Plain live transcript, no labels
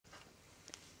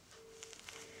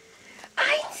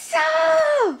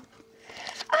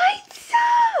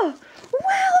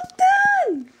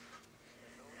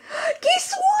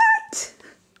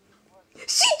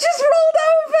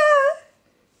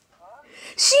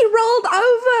She rolled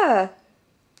over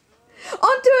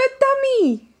onto her tummy.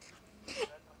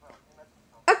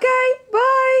 Okay,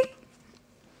 bye.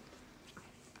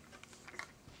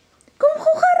 Kom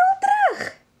gou gerol terug.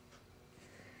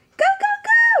 Go, go,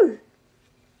 go.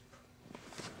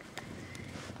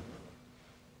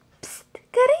 Psst,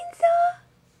 Karenza.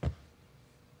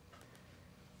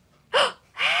 Oh,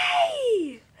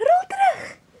 hey, rol terug.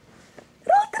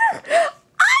 Rol terug.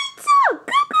 Aitsa,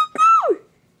 go, go, go.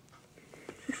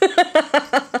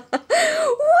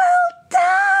 Well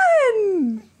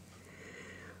done.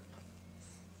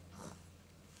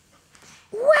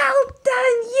 Well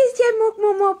done. Yes, jy maak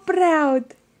mama proud.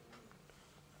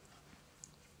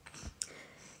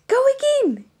 Go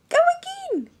again. Go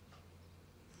again.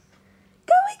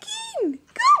 Go again.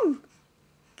 Kom.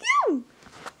 Kom.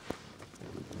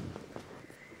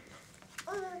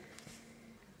 Kom.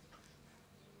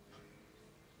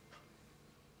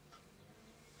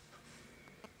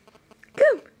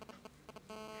 Kom.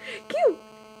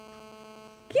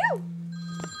 Kom.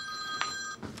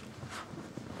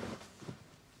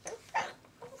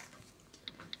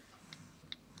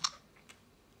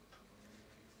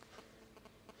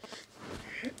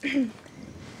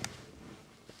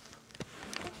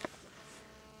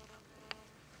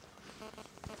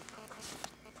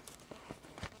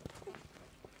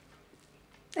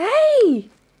 Hey!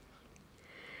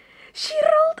 She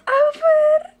rolled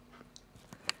over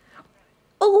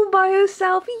all by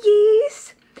herself.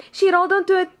 Yes. She rolled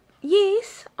onto it.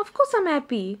 Yes, of course I'm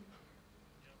happy.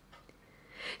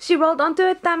 She rolled onto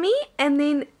her tummy and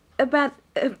then about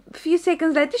a few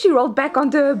seconds later she rolled back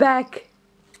onto her back.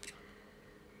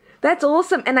 That's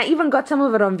awesome, and I even got some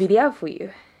of it on video for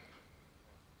you.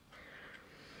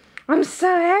 I'm so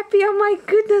happy. Oh my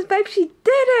goodness, babe, she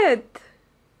did it.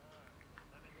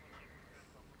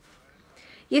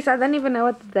 Yes, I don't even know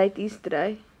what the date is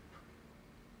today.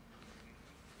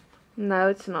 No,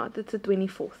 it's not. It's the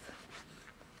 24th.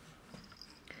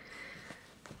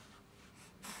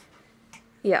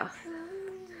 Yeah.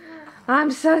 I'm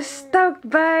so stoked,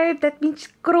 babe. That means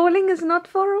crawling is not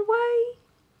far away.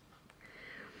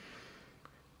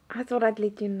 I thought I'd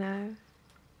let you know.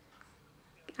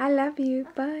 I love you.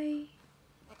 Bye.